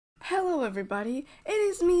Hello everybody, it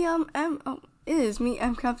is me,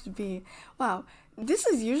 Mcraft B. Wow, this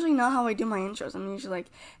is usually not how I do my intros. I'm usually like,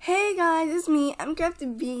 hey guys, it's me,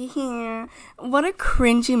 Mcraft B here. What a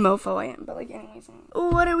cringy mofo I am, but like anyways.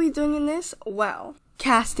 What are we doing in this? Well,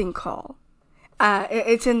 casting call.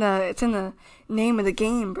 It's in the name of the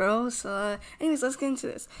game, bro. So, anyways, let's get into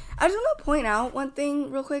this. I just want to point out one thing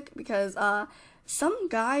real quick because, some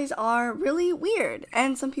guys are really weird,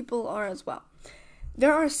 and some people are as well.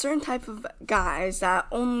 There are a certain type of guys that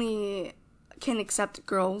only can accept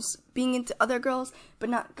girls being into other girls, but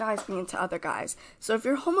not guys being into other guys. So if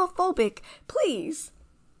you're homophobic, please,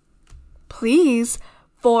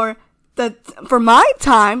 for my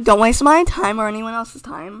time, don't waste my time or anyone else's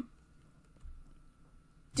time.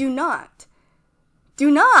 Do not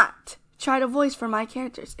try to voice for my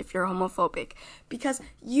characters if you're homophobic, because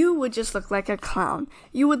you would just look like a clown.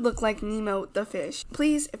 You would look like Nemo the fish.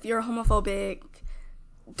 Please, if you're homophobic,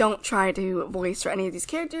 don't try to voice for any of these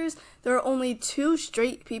characters. There are only 2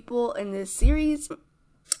 straight people in this series.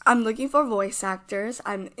 I'm looking for voice actors.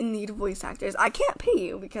 I'm in need of voice actors. I can't pay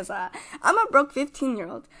you because I'm a broke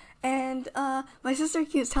 15-year-old, and my sister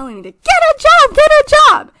keeps telling me to get a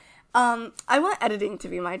job. I want editing to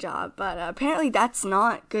be my job, but apparently that's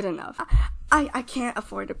not good enough. I can't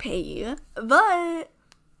afford to pay you, but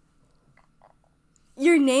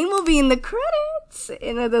your name will be in the credits,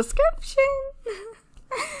 in the description.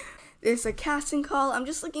 There's a casting call. I'm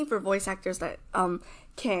just looking for voice actors that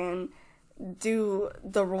can do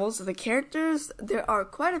the roles of the characters. There are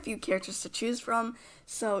quite a few characters to choose from,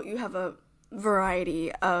 so you have a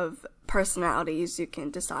variety of personalities you can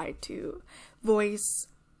decide to voice.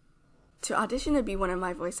 To audition to be one of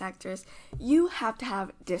my voice actors, you have to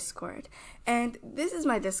have Discord. And this is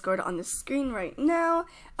my Discord on the screen right now.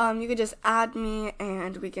 You can just add me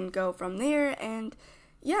and we can go from there. And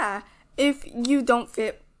yeah, if you don't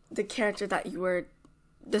fit the character that you were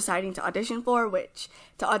deciding to audition for, which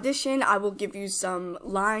to audition, I will give you some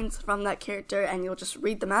lines from that character and you'll just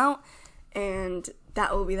read them out. And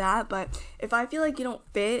that will be that. But if I feel like you don't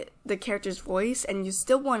fit the character's voice and you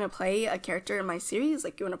still want to play a character in my series,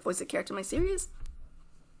 like you want to voice a character in my series,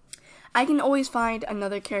 I can always find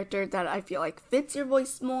another character that I feel like fits your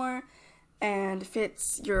voice more and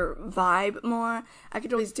fits your vibe more. I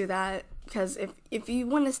could always do that, because if you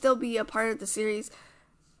want to still be a part of the series,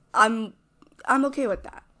 I'm okay with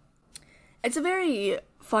that. It's a very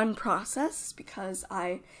fun process because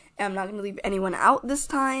I am not going to leave anyone out this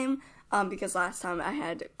time. Because last time I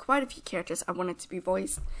had quite a few characters I wanted to be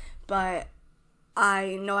voiced, but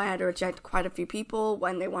I know I had to reject quite a few people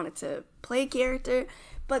when they wanted to play a character.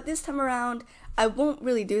 But this time around, I won't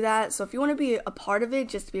really do that. So if you want to be a part of it,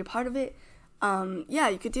 just to be a part of it, yeah,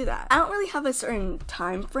 you could do that. I don't really have a certain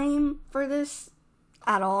time frame for this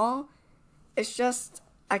at all. It's just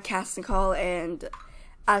a casting call, and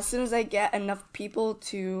as soon as I get enough people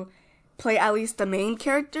to play at least the main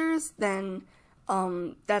characters, then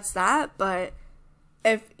that's that. But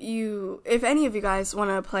if any of you guys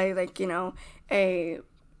want to play, like, you know, a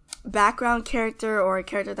background character or a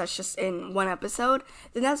character that's just in one episode,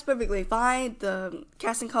 then that's perfectly fine. The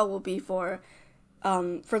casting call will be for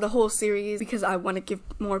the whole series, because I want to give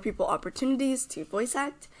more people opportunities to voice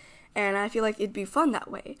act, and I feel like it'd be fun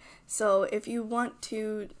that way. So if you want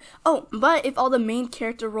to, but if all the main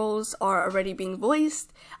character roles are already being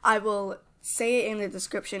voiced, I will say it in the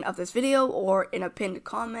description of this video or in a pinned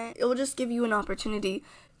comment. It will just give you an opportunity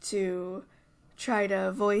to try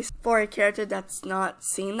to voice for a character that's not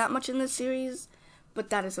seen that much in the series, but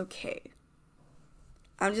that is okay.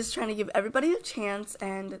 I'm just trying to give everybody a chance,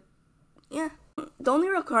 and yeah. The only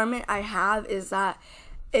requirement I have is that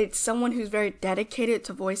it's someone who's very dedicated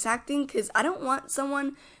to voice acting, because I don't want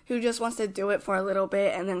someone who just wants to do it for a little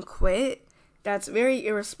bit and then quit. That's very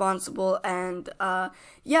irresponsible, and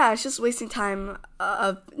yeah, it's just wasting time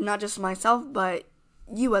of not just myself, but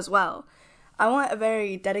you as well. I want a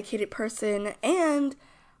very dedicated person, and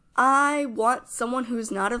I want someone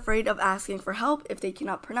who's not afraid of asking for help if they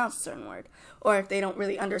cannot pronounce a certain word, or if they don't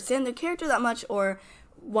really understand their character that much, or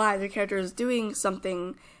why their character is doing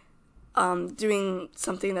something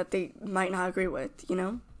that they might not agree with, you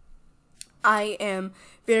know? I am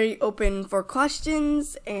very open for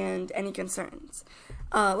questions and any concerns.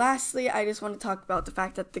 Lastly, I just want to talk about the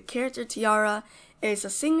fact that the character Tiara is a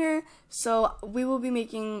singer, so we will be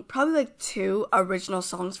making probably like 2 original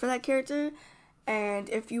songs for that character. And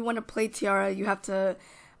if you want to play Tiara, you have to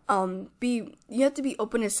be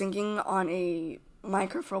open to singing on a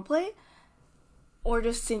Mcraft roleplay, or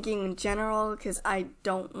just singing in general, because I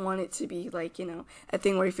don't want it to be like, you know, a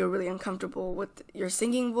thing where you feel really uncomfortable with your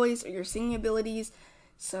singing voice or your singing abilities.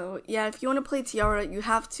 So yeah, if you want to play Tiara, you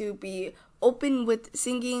have to be open with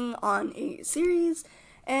singing on a series,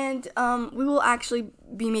 and we will actually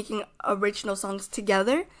be making original songs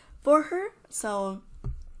together for her. So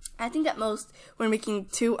I think at most we're making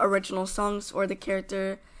 2 original songs for the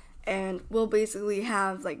character, and we'll basically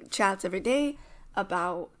have like chats every day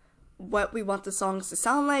about what we want the songs to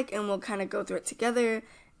sound like, and we'll kind of go through it together.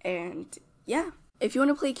 And yeah, if you want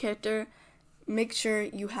to play character, make sure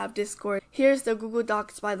you have Discord. Here's the Google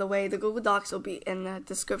Docs, by the way. The Google Docs will be in the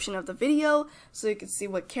description of the video, so you can see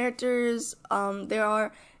what characters there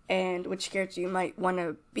are and which character you might want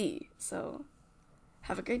to be. So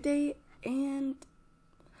have a great day, and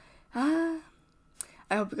I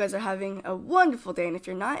hope you guys are having a wonderful day, and if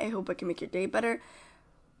you're not, I hope I can make your day better.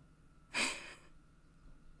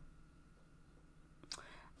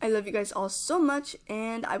 I love you guys all so much,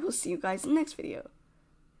 and I will see you guys in the next video.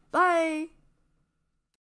 Bye!